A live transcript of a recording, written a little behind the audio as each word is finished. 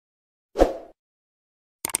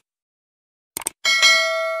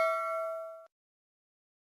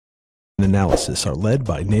analysis are led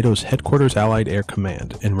by NATO's Headquarters Allied Air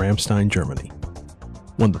Command in Ramstein, Germany.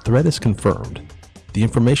 When the threat is confirmed, the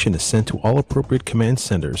information is sent to all appropriate command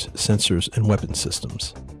centers, sensors, and weapon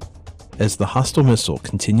systems. As the hostile missile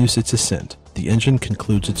continues its ascent, the engine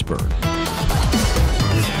concludes its burn.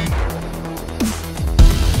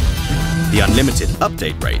 The unlimited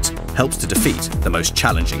update rate helps to defeat the most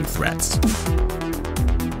challenging threats.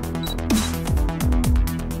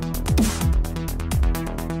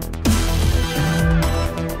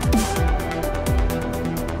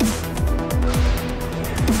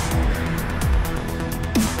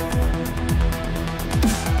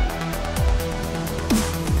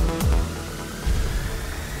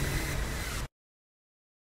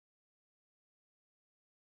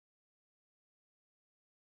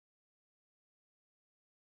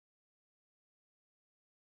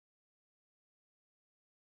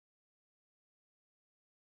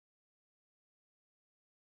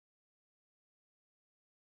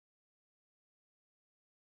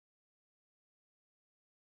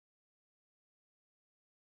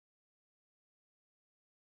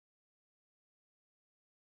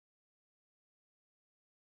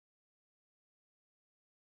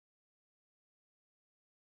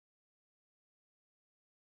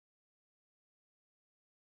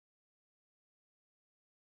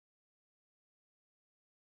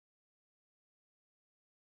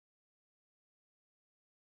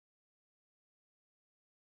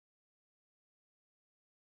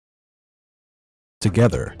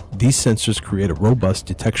 Together, these sensors create a robust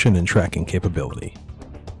detection and tracking capability.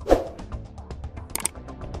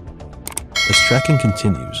 As tracking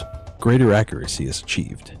continues, greater accuracy is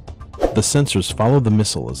achieved. The sensors follow the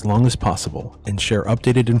missile as long as possible and share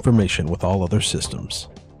updated information with all other systems.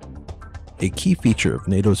 A key feature of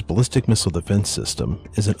NATO's ballistic missile defense system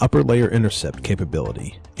is an upper layer intercept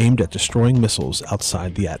capability aimed at destroying missiles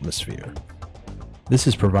outside the atmosphere. This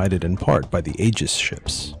is provided in part by the Aegis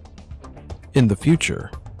ships. In the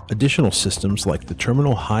future, additional systems like the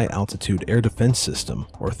Terminal High Altitude Air Defense System,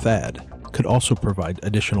 or THAAD, could also provide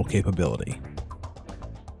additional capability.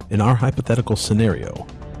 In our hypothetical scenario,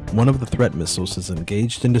 one of the threat missiles is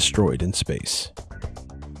engaged and destroyed in space.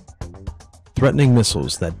 Threatening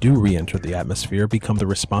missiles that do re-enter the atmosphere become the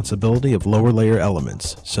responsibility of lower layer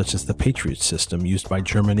elements such as the Patriot system used by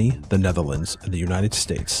Germany, the Netherlands, and the United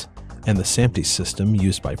States, and the SAMP system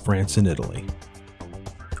used by France and Italy.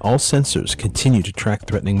 All sensors continue to track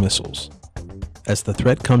threatening missiles. As the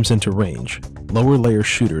threat comes into range, lower layer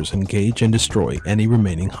shooters engage and destroy any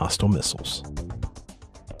remaining hostile missiles.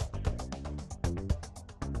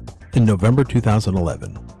 In November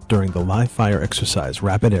 2011, during the live-fire exercise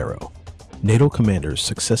Rapid Arrow, NATO commanders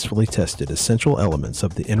successfully tested essential elements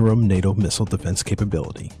of the interim NATO missile defense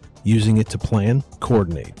capability, using it to plan,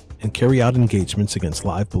 coordinate, and carry out engagements against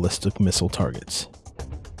live ballistic missile targets.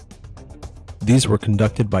 These were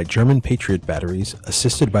conducted by German Patriot batteries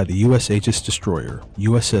assisted by the U.S. Aegis destroyer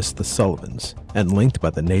USS The Sullivans and linked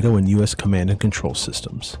by the NATO and U.S. command and control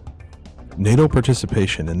systems. NATO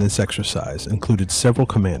participation in this exercise included several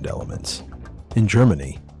command elements. In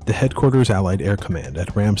Germany, the Headquarters Allied Air Command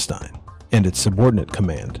at Ramstein and its subordinate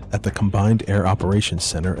command at the Combined Air Operations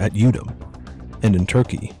Center at Udom, and in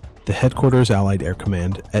Turkey, the Headquarters Allied Air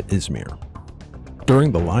Command at Izmir.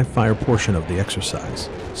 During the live-fire portion of the exercise,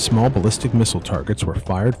 small ballistic missile targets were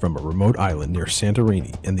fired from a remote island near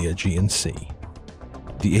Santorini in the Aegean Sea.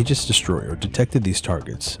 The Aegis destroyer detected these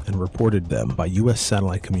targets and reported them by U.S.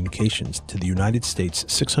 satellite communications to the United States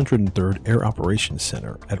 603rd Air Operations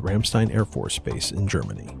Center at Ramstein Air Force Base in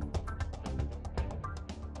Germany.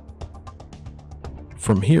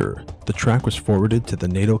 From here, the track was forwarded to the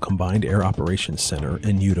NATO Combined Air Operations Center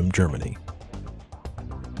in Udom, Germany.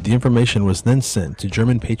 The information was then sent to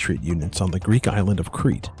German Patriot units on the Greek island of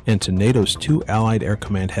Crete and to NATO's two Allied Air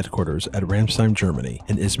Command headquarters at Ramstein, Germany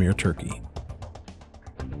and Izmir, Turkey.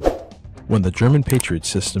 When the German Patriot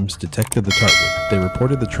systems detected the target, they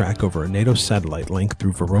reported the track over a NATO satellite link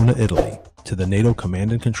through Verona, Italy, to the NATO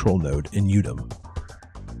Command and Control node in Udom.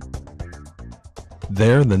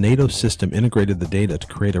 There, the NATO system integrated the data to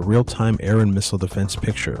create a real-time air and missile defense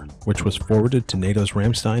picture, which was forwarded to NATO's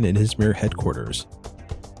Ramstein and Izmir headquarters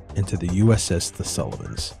and to the USS The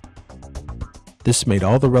Sullivans. This made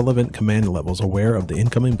all the relevant command levels aware of the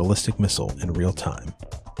incoming ballistic missile in real time.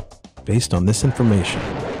 Based on this information,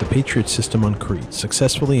 the Patriot system on Crete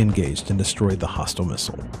successfully engaged and destroyed the hostile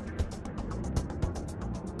missile.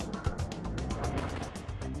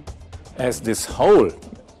 As this whole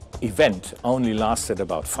event only lasted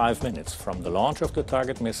about 5 minutes from the launch of the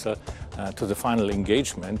target missile to the final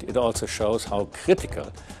engagement, it also shows how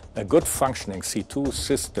critical a good functioning C2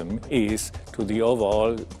 system is to the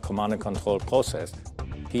overall command and control process.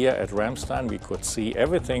 Here at Ramstein we could see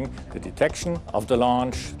everything, the detection of the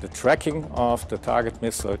launch, the tracking of the target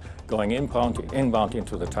missile, going inbound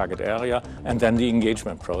into the target area, and then the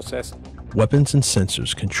engagement process. Weapons and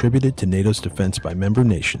sensors contributed to NATO's defense by member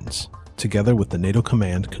nations, together with the NATO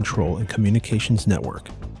Command, Control, and Communications Network,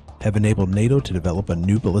 have enabled NATO to develop a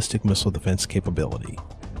new ballistic missile defense capability.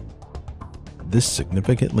 This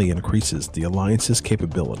significantly increases the alliance's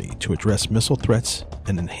capability to address missile threats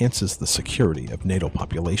and enhances the security of NATO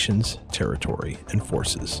populations, territory, and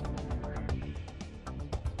forces.